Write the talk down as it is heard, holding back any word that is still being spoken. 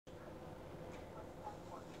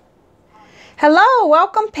Hello,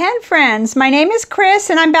 welcome pen friends. My name is Chris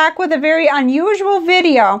and I'm back with a very unusual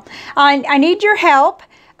video. I need your help.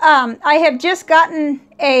 I have just gotten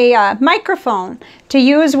a microphone to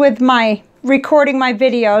use with my recording my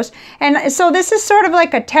videos, and so this is sort of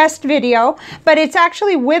like a test video, but it's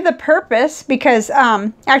actually with a purpose because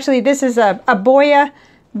actually this is a Boya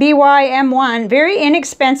BY-M1, very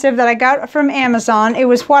inexpensive, that I got from Amazon. It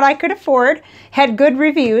was what I could afford, had good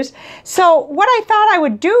reviews. So what I thought I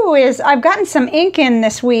would do is, I've gotten some ink in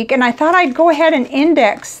this week and I thought I'd go ahead and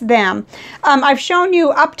index them. I've shown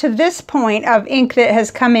you up to this point of ink that has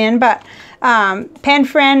come in, but pen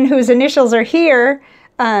friend whose initials are here,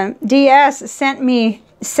 DS, sent me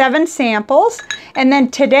 7 samples, and then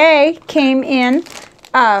today came in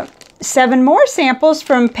 7 more samples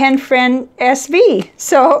from pen friend SV.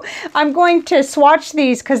 So I'm going to swatch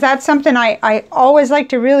these because that's something I always like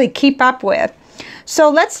to really keep up with. So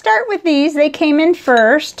let's start with these. They came in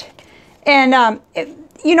first, and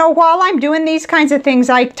you know, while I'm doing these kinds of things,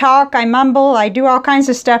 I talk, I mumble, I do all kinds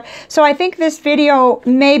of stuff. So I think this video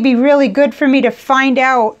may be really good for me to find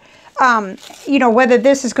out you know, whether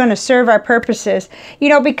this is going to serve our purposes, you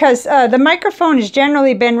know, because the microphone has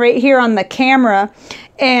generally been right here on the camera,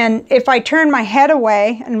 and if I turn my head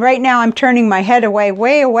away, and right now I'm turning my head away,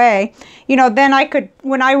 way away, you know, then I could,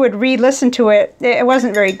 when I would re-listen to it, it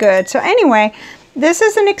wasn't very good. So anyway, this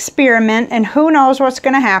is an experiment, and who knows what's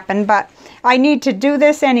going to happen, but I need to do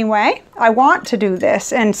this anyway. I want to do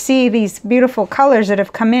this and see these beautiful colors that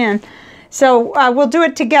have come in. So we'll do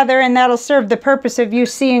it together, and that'll serve the purpose of you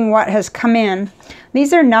seeing what has come in.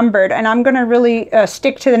 These are numbered, and I'm going to really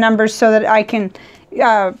stick to the numbers so that I can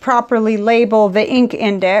properly label the ink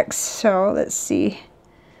index. So let's see.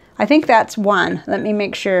 I think that's 1. Let me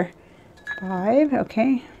make sure. 5,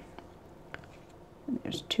 okay.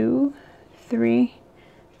 There's 2, 3,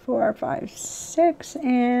 4, 5, 6,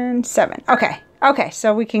 and 7. Okay, okay,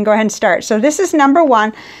 so we can go ahead and start. So this is number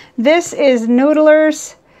 1. This is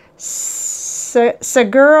Noodler's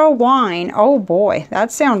Segura wine. Oh boy,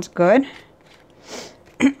 that sounds good.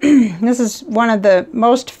 This is one of the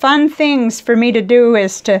most fun things for me to do,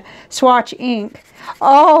 is to swatch ink.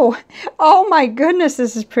 Oh my goodness,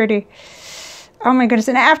 this is pretty. Oh my goodness.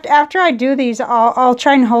 And after I do these, I'll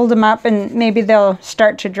try and hold them up, and maybe they'll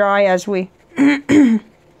start to dry as we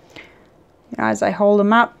as I hold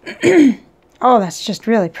them up. Oh, that's just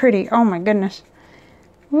really pretty. Oh my goodness.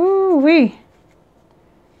 Woo-wee.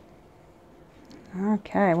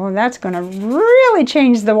 Okay, well that's going to really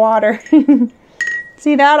change the water.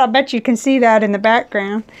 See that? I'll bet you can see that in the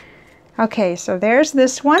background. Okay, so there's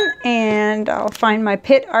this one, and I'll find my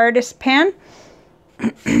Pitt Artist pen,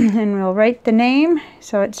 and we'll write the name.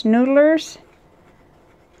 So it's Noodler's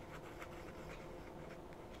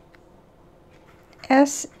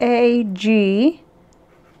S-A-G-U-A-R-O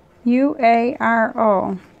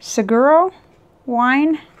Segura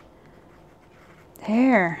wine.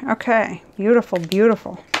 There. Okay. Beautiful,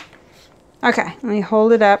 beautiful. Okay, let me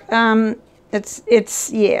hold it up. Yeah,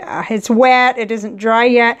 it's wet. It isn't dry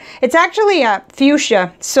yet. It's actually a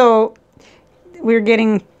fuchsia, so we're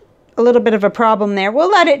getting a little bit of a problem there.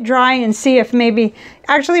 We'll let it dry and see if maybe,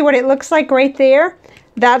 actually what it looks like right there,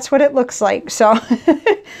 that's what it looks like. So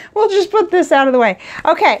we'll just put this out of the way.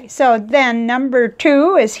 Okay, so then number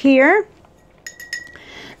 2 is here.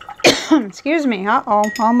 Excuse me. Uh-oh,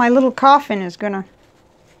 all my little coughing is gonna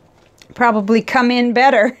probably come in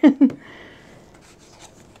better.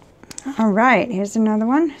 All right, here's another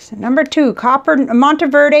one. So number 2,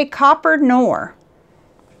 Monteverde Copper Noir.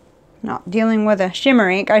 Not dealing with a shimmer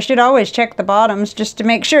ink. I should always check the bottoms just to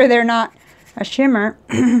make sure they're not a shimmer.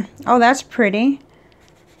 Oh, that's pretty.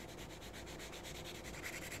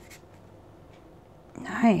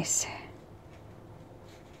 Nice.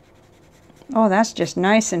 Oh, that's just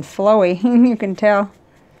nice and flowy. You can tell.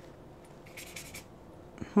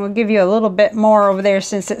 We'll give you a little bit more over there,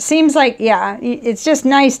 since it seems like, yeah, it's just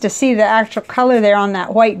nice to see the actual color there on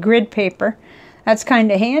that white grid paper. That's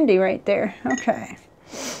kind of handy right there. Okay.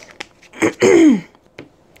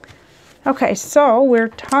 Okay, so we're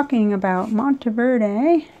talking about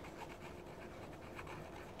Monteverde.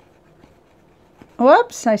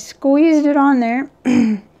 Whoops, I squeezed it on there.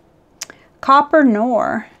 Copper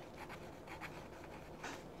Noir.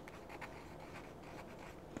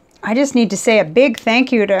 I just need to say a big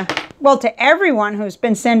thank you to, well, to everyone who's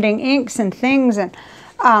been sending inks and things. And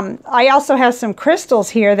I also have some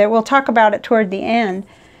crystals here that we'll talk about it toward the end.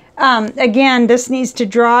 Again, this needs to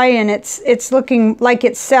dry, and it's looking like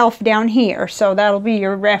itself down here, so that'll be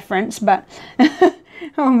your reference, but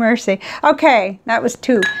oh mercy. Okay, that was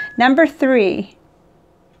 2. Number 3.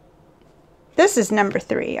 This is number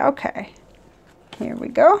 3. Okay. Here we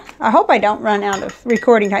go. I hope I don't run out of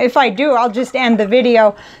recording time. If I do, I'll just end the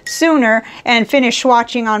video sooner and finish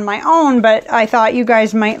swatching on my own, but I thought you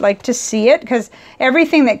guys might like to see it because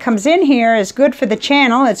everything that comes in here is good for the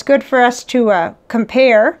channel. It's good for us to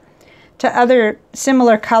compare to other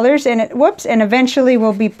similar colors, and it, whoops, and eventually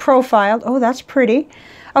will be profiled. Oh, that's pretty.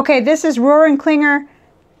 Okay, this is Roaring Clinger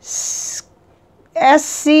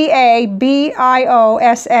S-C-A-B-I-O-S-A.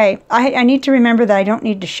 I need to remember that I don't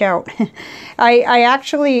need to shout. I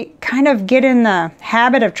actually kind of get in the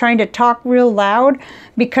habit of trying to talk real loud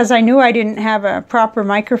because I knew I didn't have a proper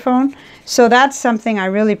microphone. So that's something I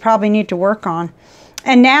really probably need to work on.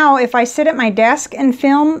 And now if I sit at my desk and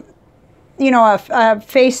film, you know, a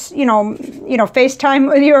FaceTime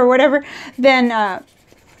with you or whatever, then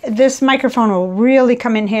this microphone will really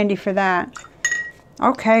come in handy for that.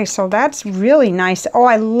 Okay, so that's really nice. Oh,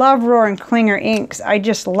 I love Roaring Clinger inks. I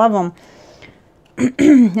just love them.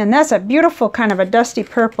 And that's a beautiful kind of a dusty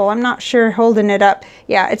purple. I'm not sure holding it up.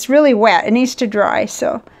 Yeah, it's really wet. It needs to dry,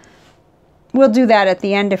 so we'll do that at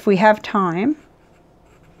the end if we have time.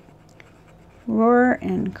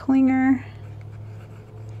 Roaring Clinger.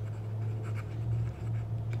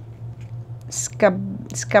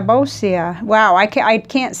 Scabosia. Wow, I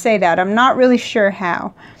can't say that. I'm not really sure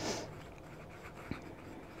how.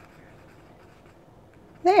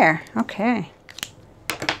 There, okay.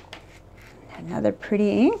 Another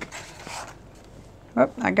pretty ink.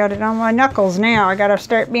 Oh, I got it on my knuckles now. I gotta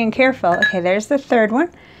start being careful. Okay, there's the third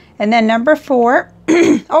one. And then number 4.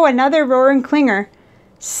 Oh, another Roaring Clinger.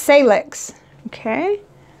 Salix. Okay.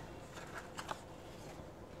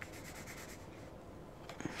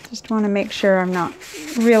 Just want to make sure I'm not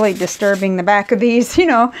really disturbing the back of these, you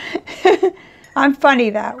know. I'm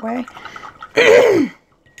funny that way.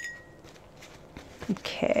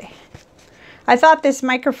 Okay. I thought this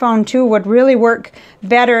microphone too would really work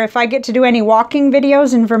better if I get to do any walking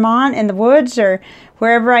videos in Vermont in the woods or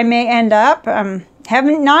wherever I may end up.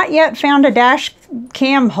 Haven't not yet found a dash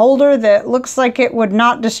cam holder that looks like it would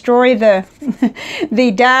not destroy the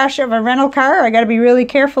the dash of a rental car. I got to be really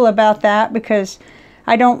careful about that because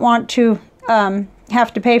I don't want to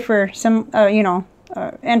have to pay for some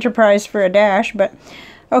enterprise for a dash. But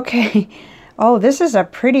okay. Oh, this is a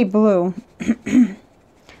pretty blue.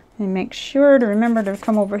 And make sure to remember to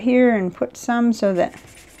come over here and put some so that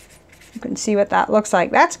you can see what that looks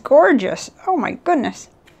like. That's gorgeous. Oh my goodness.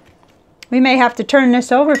 We may have to turn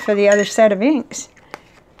this over for the other set of inks.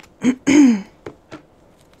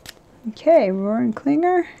 Okay, Roaring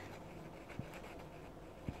Clinger.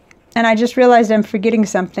 And I just realized I'm forgetting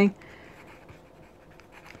something.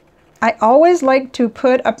 I always like to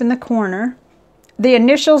put up in the corner the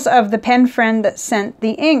initials of the pen friend that sent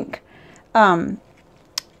the ink.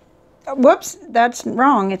 Whoops, that's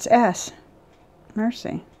wrong. It's S.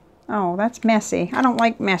 Mercy. Oh, that's messy. I don't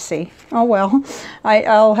like messy. Oh well.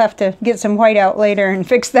 I'll have to get some white out later and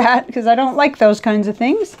fix that because I don't like those kinds of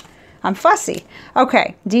things. I'm fussy.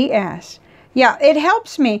 Okay, DS. Yeah, it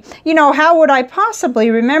helps me. You know, how would I possibly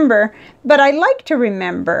remember? But I like to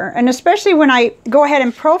remember, and especially when I go ahead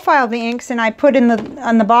and profile the inks and I put in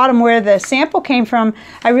on the bottom where the sample came from,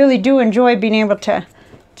 I really do enjoy being able to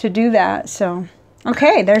do that. So,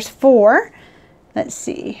 okay, there's 4. Let's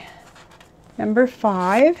see. Number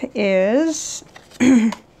 5 is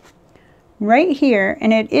right here,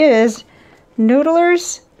 and it is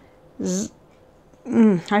Noodler's.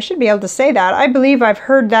 I should be able to say that. I believe I've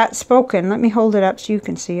heard that spoken. Let me hold it up so you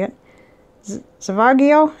can see it.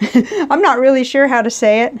 Zavaggio? I'm not really sure how to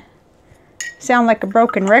say it. Sound like a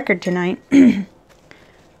broken record tonight.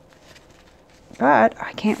 But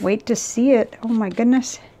I can't wait to see it. Oh my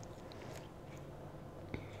goodness.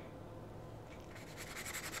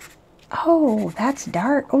 Oh, that's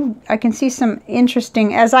dark. Oh, I can see some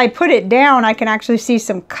interesting, as I put it down, I can actually see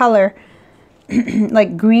some color.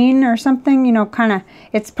 Like green or something, you know, kind of,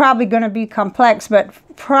 it's probably going to be complex, but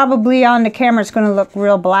probably on the camera it's going to look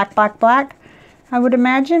real black, I would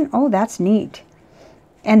imagine. Oh, that's neat.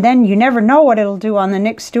 And then you never know what it'll do on the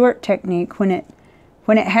Nick Stewart technique when it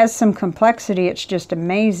has some complexity. It's just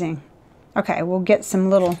amazing. Okay, we'll get some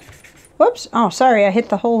little, whoops, oh, sorry, I hit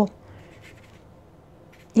the hole.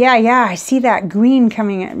 Yeah, I see that green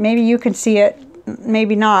coming in. Maybe you can see it,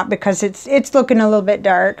 maybe not, because it's looking a little bit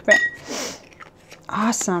dark, but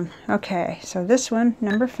awesome. Okay, so this one,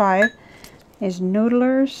 number 5, is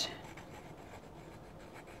Noodler's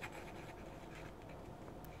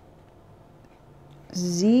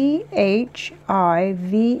Z-H-I-V-A-G-O.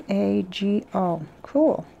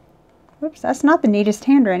 Cool. Whoops, that's not the neatest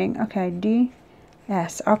handwriting. Okay,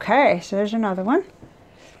 D-S. Okay, so there's another one.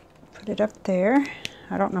 Put it up there.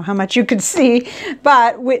 I don't know how much you could see,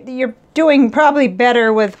 but you're doing probably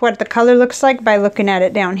better with what the color looks like by looking at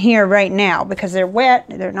it down here right now, because they're wet,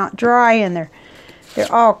 they're not dry, and they're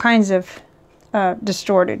all kinds of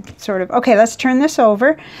distorted, sort of. Okay, let's turn this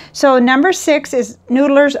over. So number 6 is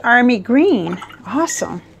Noodler's Army Green.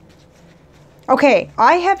 Awesome. Okay,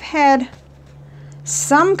 I have had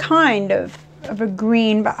some kind of a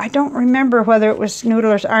green, but I don't remember whether it was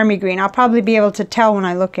Noodler's Army Green. I'll probably be able to tell when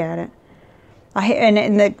I look at it.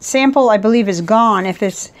 And the sample, I believe, is gone. If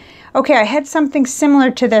it's okay, I had something similar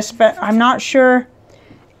to this, but I'm not sure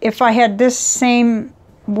if I had this same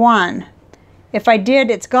one. If I did,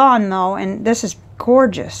 it's gone though, and this is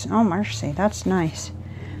gorgeous. Oh mercy, that's nice.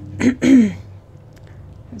 It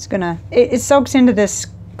soaks into this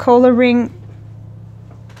cola ring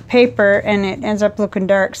paper and it ends up looking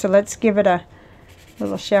dark, so let's give it a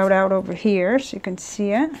little shout out over here so you can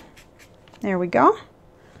see it. There we go.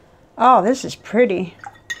 Oh, this is pretty.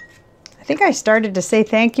 I think I started to say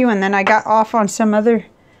thank you and then I got off on some other,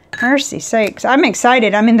 mercy sakes. I'm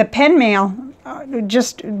excited. I mean, the pen mail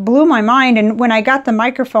just blew my mind, and when I got the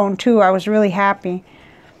microphone too, I was really happy.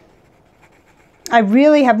 I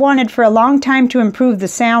really have wanted for a long time to improve the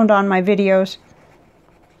sound on my videos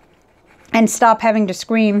and stop having to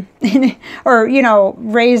scream or, you know,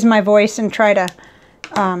 raise my voice and try to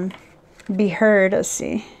be heard. Let's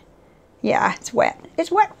see. Yeah, it's wet.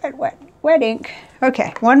 It's wet, wet, wet. Wet ink.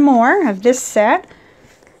 Okay, one more of this set.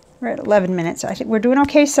 We're at 11 minutes. I think we're doing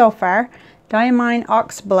okay so far. Diamine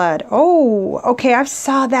Ox Blood. Oh, okay, I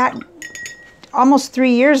saw that almost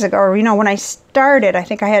 3 years ago. Or, you know, when I started, I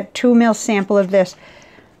think I had 2 ml sample of this.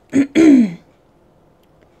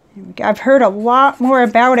 I've heard a lot more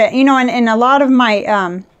about it, you know, and a lot of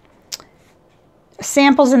my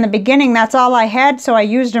samples in the beginning, that's all I had, so I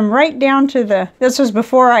used them right down to this was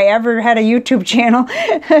before I ever had a YouTube channel.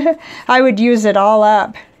 I would use it all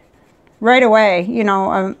up right away, you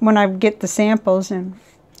know, when I get the samples, and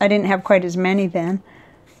I didn't have quite as many then.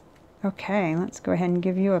 Okay, let's go ahead and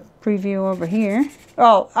give you a preview over here.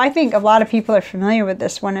 Oh, I think a lot of people are familiar with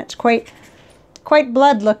this one. It's quite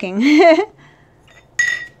blood looking.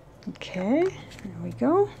 Okay, there we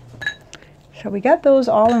go. So we got those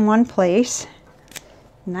all in one place,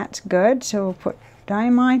 and that's good. So we'll put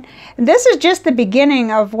Diamine. And this is just the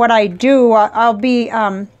beginning of what I do. I'll be,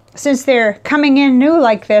 since they're coming in new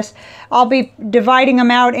like this, I'll be dividing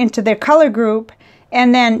them out into their color group,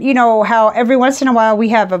 and then, you know, how every once in a while we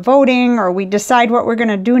have a voting or we decide what we're going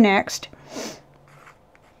to do next.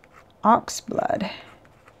 Oxblood.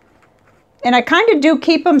 And I kind of do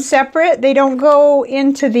keep them separate. They don't go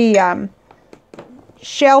into the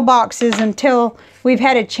shell boxes until we've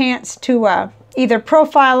had a chance to either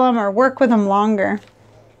profile them or work with them longer.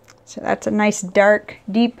 So that's a nice dark,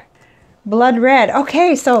 deep blood red.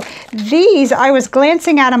 Okay, so these, I was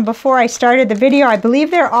glancing at them before I started the video. I believe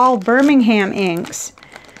they're all Birmingham inks.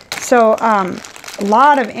 So a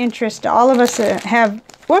lot of interest. All of us have,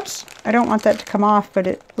 whoops, I don't want that to come off, but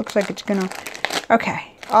it looks like it's gonna, okay.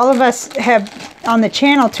 All of us have, on the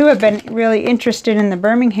channel too, have been really interested in the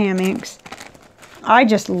Birmingham inks. I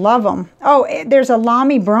just love them. Oh, there's a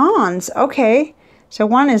Lamy Bronze. Okay, so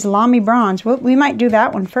one is Lamy Bronze. We might do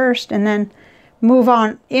that one first and then move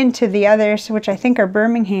on into the others, which I think are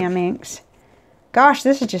Birmingham inks. Gosh,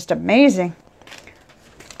 this is just amazing.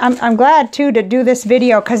 I'm glad too to do this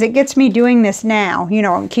video because it gets me doing this now. You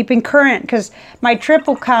know, I'm keeping current because my trip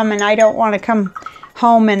will come and I don't want to come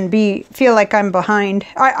home and feel like I'm behind.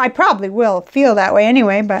 I probably will feel that way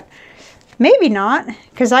anyway, but maybe not,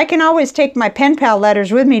 because I can always take my pen pal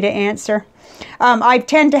letters with me to answer. I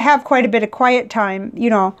tend to have quite a bit of quiet time, you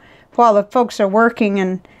know, while the folks are working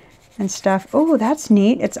and stuff. Oh, that's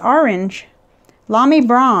neat. It's orange. Lamy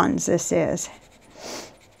Bronze, this is.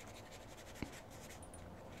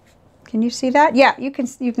 Can you see that? Yeah, you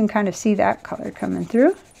can kind of see that color coming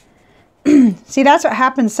through. See, that's what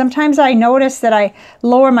happens. Sometimes I notice that I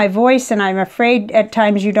lower my voice and I'm afraid at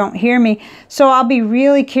times you don't hear me. So I'll be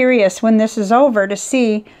really curious when this is over to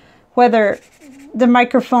see whether the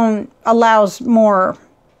microphone allows more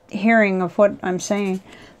hearing of what I'm saying.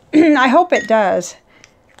 I hope it does.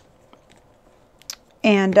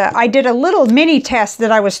 And I did a little mini test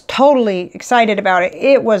that I was totally excited about.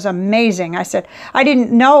 It was amazing. I said, I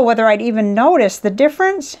didn't know whether I'd even notice the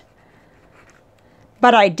difference.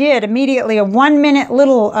 But I did immediately, a 1-minute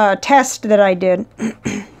little test that I did.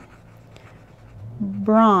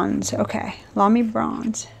 Bronze, okay, Lamy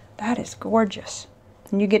Bronze. That is gorgeous.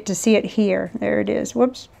 And you get to see it here. There it is,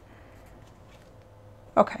 whoops.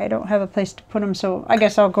 Okay, I don't have a place to put them, so I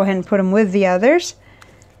guess I'll go ahead and put them with the others.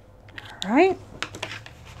 All right,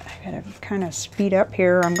 Gotta kind of speed up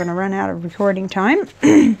here or I'm going to run out of recording time.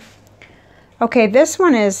 Okay, this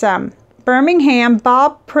one is Birmingham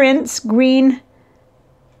Bob Prince Green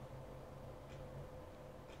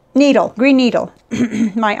Needle. Green Needle.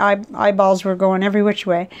 My eyeballs were going every which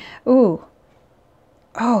way. Ooh.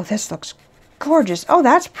 Oh, this looks gorgeous. Oh,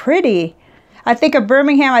 that's pretty. I think of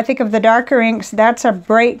Birmingham, I think of the darker inks. That's a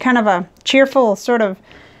bright, kind of a cheerful sort of,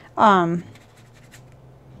 well,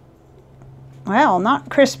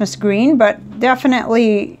 not Christmas green, but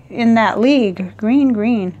definitely in that league. Green,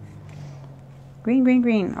 green. Green, green,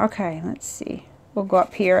 green. Okay, let's see. We'll go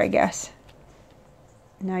up here, I guess.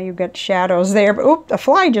 Now you've got shadows there, but oop, a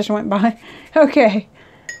fly just went by. Okay.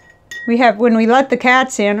 We have, when we let the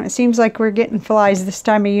cats in, it seems like we're getting flies this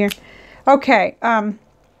time of year. Okay,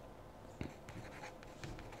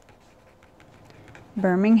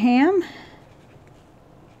 Birmingham.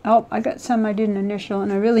 Oh, I got some I didn't initial,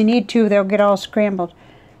 and I really need to. They'll get all scrambled.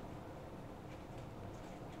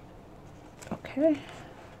 Okay.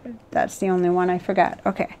 That's the only one I forgot.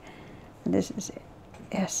 Okay. This is it.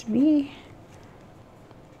 SV.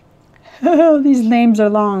 Oh, these names are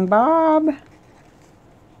long. Bob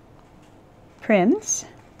Prince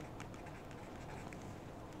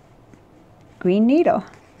Green Needle.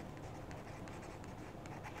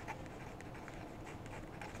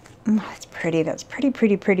 Oh, that's pretty. That's pretty,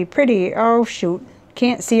 pretty, pretty, pretty. Oh, shoot.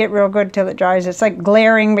 Can't see it real good till it dries. It's like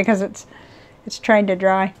glaring because it's trying to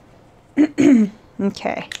dry.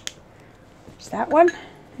 Okay. There's that one.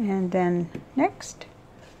 And then next.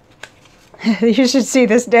 You should see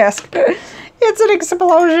this desk. It's an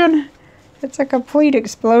explosion. It's a complete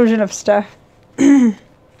explosion of stuff. Okay,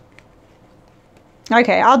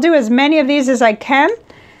 I'll do as many of these as I can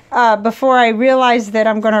before I realize that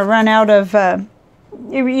I'm going to run out of,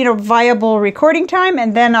 you know, viable recording time,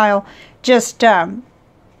 and then I'll just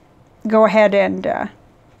go ahead and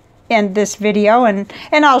end this video, and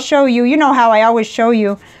I'll show you. You know how I always show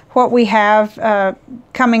you what we have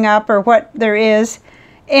coming up or what there is.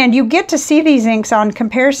 And you get to see these inks on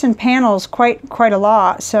comparison panels quite a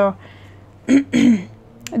lot, so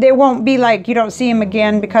they won't be like you don't see them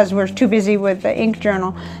again because we're too busy with the ink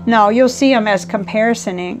journal. No, you'll see them as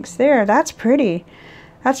comparison inks. There, that's pretty.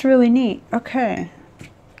 That's really neat. Okay.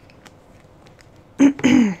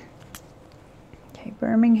 Okay,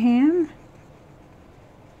 Birmingham.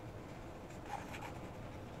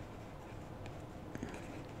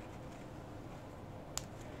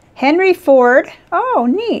 Henry Ford. Oh,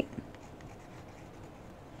 neat.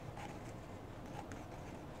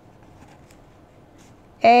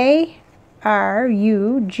 A-R-U-G-U-L-A.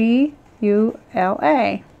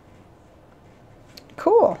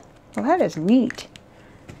 Cool. Well, that is neat.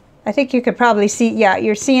 I think you could probably see, yeah,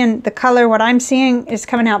 you're seeing the color. What I'm seeing is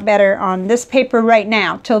coming out better on this paper right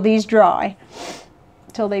now till these dry,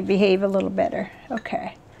 till they behave a little better.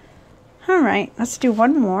 Okay. All right, let's do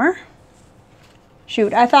one more.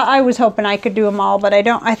 Shoot, I was hoping I could do them all, but I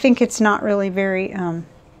don't. I think it's not really very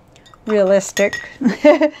realistic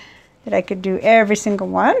that I could do every single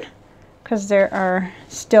one because there are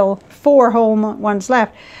still 4 whole ones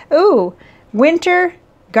left. Ooh, Winter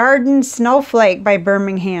Garden Snowflake by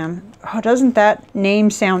Birmingham. Oh, doesn't that name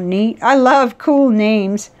sound neat? I love cool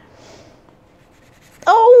names.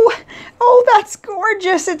 Oh, that's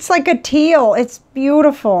gorgeous. It's like a teal. It's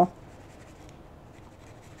beautiful.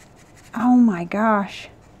 Oh my gosh.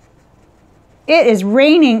 It is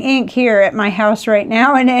raining ink here at my house right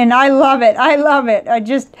now, and I love it. I love it. I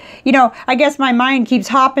just, you know, I guess my mind keeps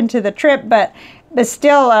hopping to the trip, but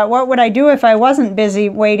still, what would I do if I wasn't busy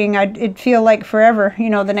waiting? It'd feel like forever, you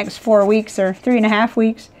know, the next 4 weeks or 3.5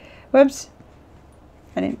 weeks. Whoops.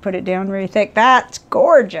 I didn't put it down very thick. That's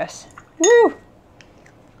gorgeous. Woo!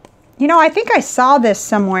 You know, I think I saw this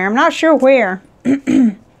somewhere. I'm not sure where.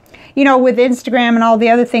 You know, with Instagram and all the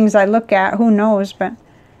other things I look at, who knows, but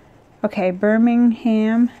okay,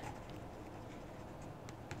 Birmingham.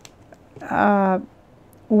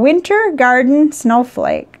 Winter Garden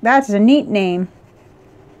Snowflake. That's a neat name.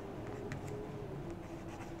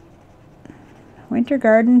 Winter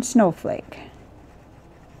Garden Snowflake.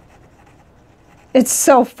 It's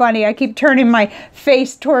so funny. I keep turning my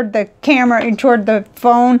face toward the camera and toward the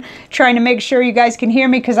phone, trying to make sure you guys can hear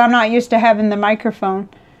me because I'm not used to having the microphone.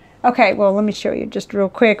 Okay, well, let me show you just real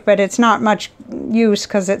quick, but it's not much use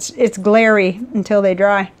because it's glary until they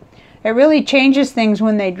dry. It really changes things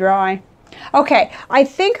when they dry. Okay, I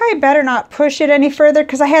think I better not push it any further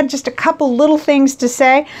because I had just a couple little things to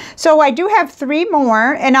say. So I do have 3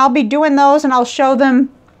 more, and I'll be doing those, and I'll show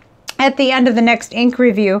them at the end of the next ink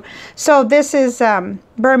review. So this is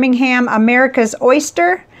Birmingham America's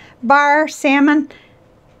Oyster Bar Salmon.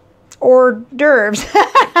 hors d'oeuvres.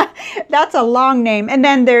 That's a long name. And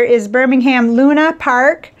then there is Birmingham Luna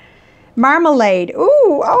Park Marmalade.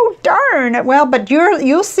 Ooh, oh darn. Well, but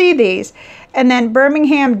you'll see these. And then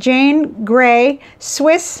Birmingham Jane Grey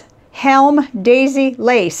Swiss Helm Daisy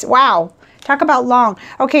Lace. Wow. Talk about long.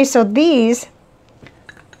 Okay, so these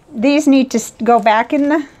need to go back in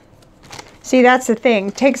the... See, that's the thing.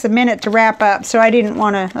 It takes a minute to wrap up, so I didn't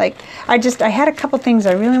want to, like, I had a couple things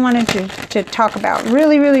I really wanted to talk about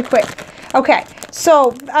really quick. Okay,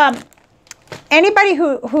 so anybody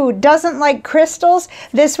who doesn't like crystals,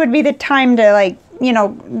 this would be the time to, like, you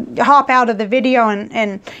know, hop out of the video,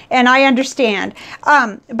 and I understand.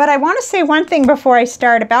 But I want to say one thing before I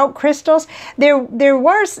start about crystals. There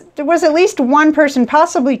was at least one person,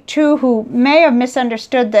 possibly two, who may have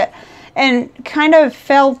misunderstood that and kind of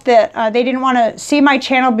felt that they didn't want to see my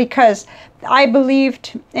channel because I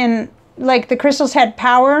believed in, like, the crystals had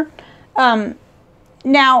power.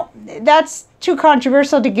 Now, that's too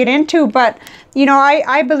controversial to get into, but, you know,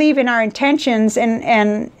 I believe in our intentions,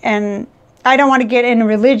 and I don't want to get into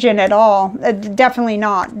religion at all. Definitely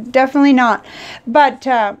not. Definitely not. But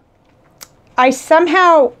I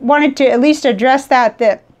somehow wanted to at least address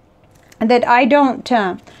that I don't,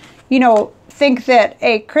 you know, think that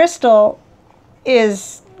a crystal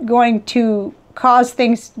is going to cause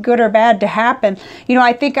things good or bad to happen. You know,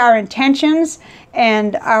 I think our intentions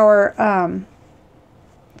and our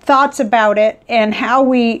thoughts about it and how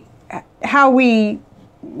we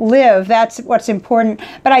live, that's what's important.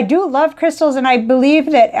 But I do love crystals, and I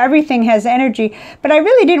believe that everything has energy, but I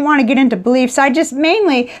really didn't want to get into beliefs. I just,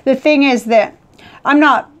 mainly the thing is that I'm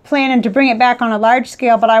not planning to bring it back on a large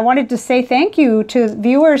scale, but I wanted to say thank you to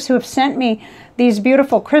viewers who have sent me these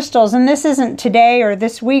beautiful crystals. And this isn't today or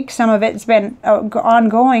this week, some of it's been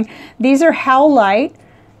ongoing. These are howlite,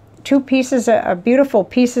 two pieces of beautiful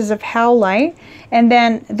pieces of howlite. And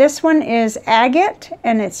then this one is agate,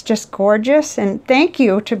 and it's just gorgeous. And thank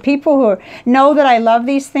you to people who know that I love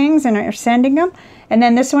these things and are sending them. And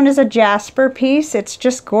then this one is a jasper piece. It's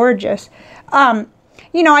just gorgeous.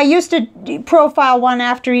 You know, I used to profile one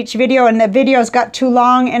after each video, and the videos got too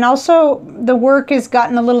long, and also the work has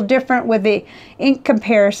gotten a little different with the ink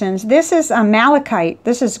comparisons. This is a malachite.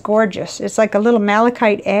 This is gorgeous. It's like a little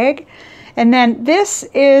malachite egg. And then this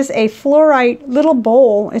is a fluorite little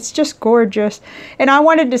bowl. It's just gorgeous. And I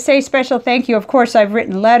wanted to say special thank you. Of course, I've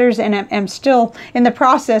written letters, and I'm still in the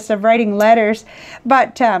process of writing letters.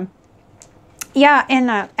 But yeah, and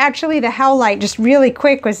actually the howlite, just really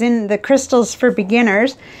quick, was in the Crystals for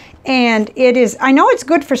Beginners. And it is, I know it's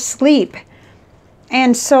good for sleep.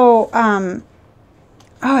 And so,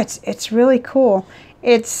 oh, it's really cool.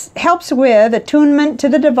 It helps with attunement to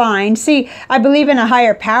the divine. See, I believe in a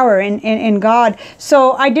higher power, in God.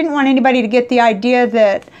 So I didn't want anybody to get the idea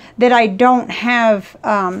that I don't have,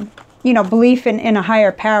 you know, belief in a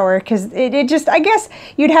higher power, because it just, I guess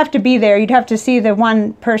you'd have to be there. You'd have to see the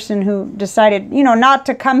one person who decided, you know, not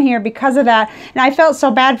to come here because of that. And I felt so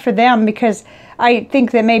bad for them, because I think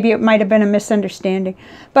that maybe it might have been a misunderstanding.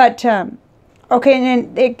 But, okay,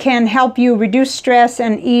 and then it can help you reduce stress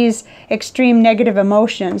and ease extreme negative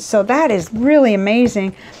emotions. So that is really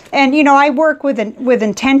amazing. And, you know, I work with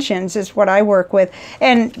intentions is what I work with.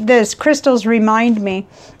 And those crystals remind me.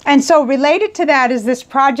 And so related to that is this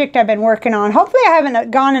project I've been working on. Hopefully I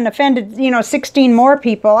haven't gone and offended, you know, 16 more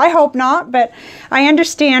people. I hope not, but I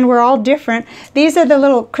understand we're all different. These are the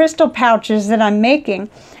little crystal pouches that I'm making.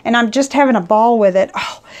 And I'm just having a ball with it.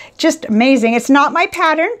 Oh, just amazing. It's not my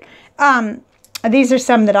pattern. These are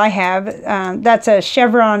some that I have. That's a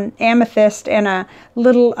chevron amethyst and a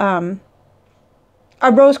little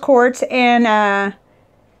a rose quartz and a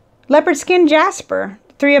leopard skin jasper.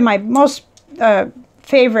 Three of my most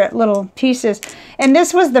favorite little pieces. And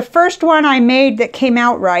this was the first one I made that came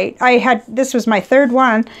out right. This was my third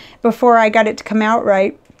one before I got it to come out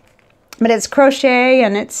right. But it's crochet,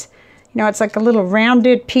 and it's, you know, it's like a little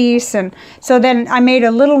rounded piece. And so then I made a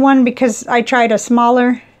little one because I tried a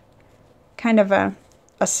smaller, kind of a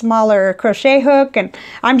smaller crochet hook, and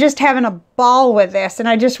I'm just having a ball with this, and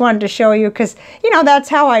I just wanted to show you because, you know, that's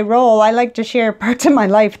how I roll. I like to share parts of my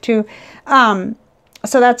life too.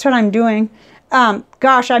 So that's what I'm doing.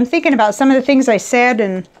 Gosh, I'm thinking about some of the things I said,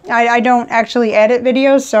 and I don't actually edit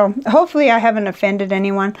videos, so hopefully I haven't offended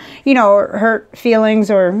anyone, you know, or hurt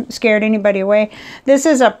feelings or scared anybody away. This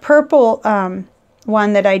is a purple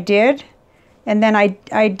one that I did. And then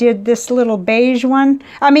I did this little beige one.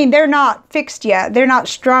 I mean, they're not fixed yet. They're not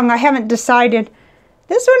strung. I haven't decided.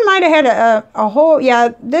 This one might have had a whole, yeah,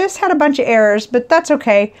 this had a bunch of errors, but that's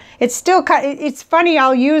okay. It's still, it's funny,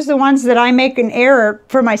 I'll use the ones that I make an error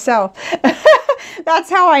for myself.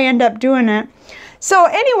 That's how I end up doing it. So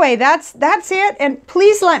anyway, that's it. And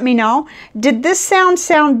please let me know, did this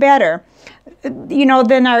sound better? You know,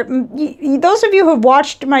 than those of you who've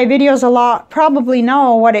watched my videos a lot probably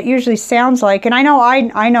know what it usually sounds like, and I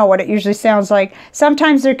know what it usually sounds like.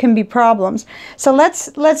 Sometimes there can be problems. So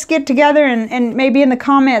let's get together and maybe in the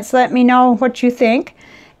comments let me know what you think.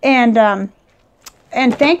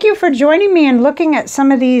 And thank you for joining me and looking at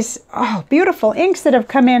some of these beautiful inks that have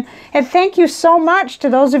come in. And thank you so much to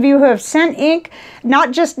those of you who have sent ink,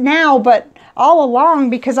 not just now, but all along,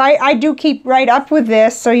 because I do keep right up with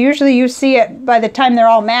this. So usually you see it by the time they're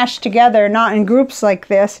all mashed together, not in groups like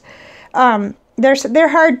this. They're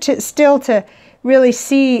hard to really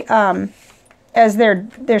see as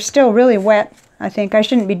they're still really wet. I think I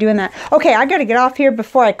shouldn't be doing that. Okay, I got to get off here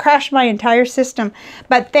before I crash my entire system.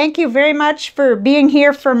 But thank you very much for being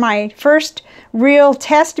here for my first real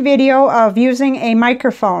test video of using a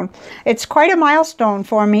microphone. It's quite a milestone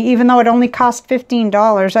for me, even though it only cost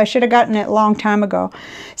 $15. I should have gotten it a long time ago.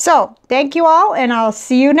 So, thank you all, and I'll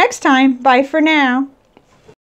see you next time. Bye for now.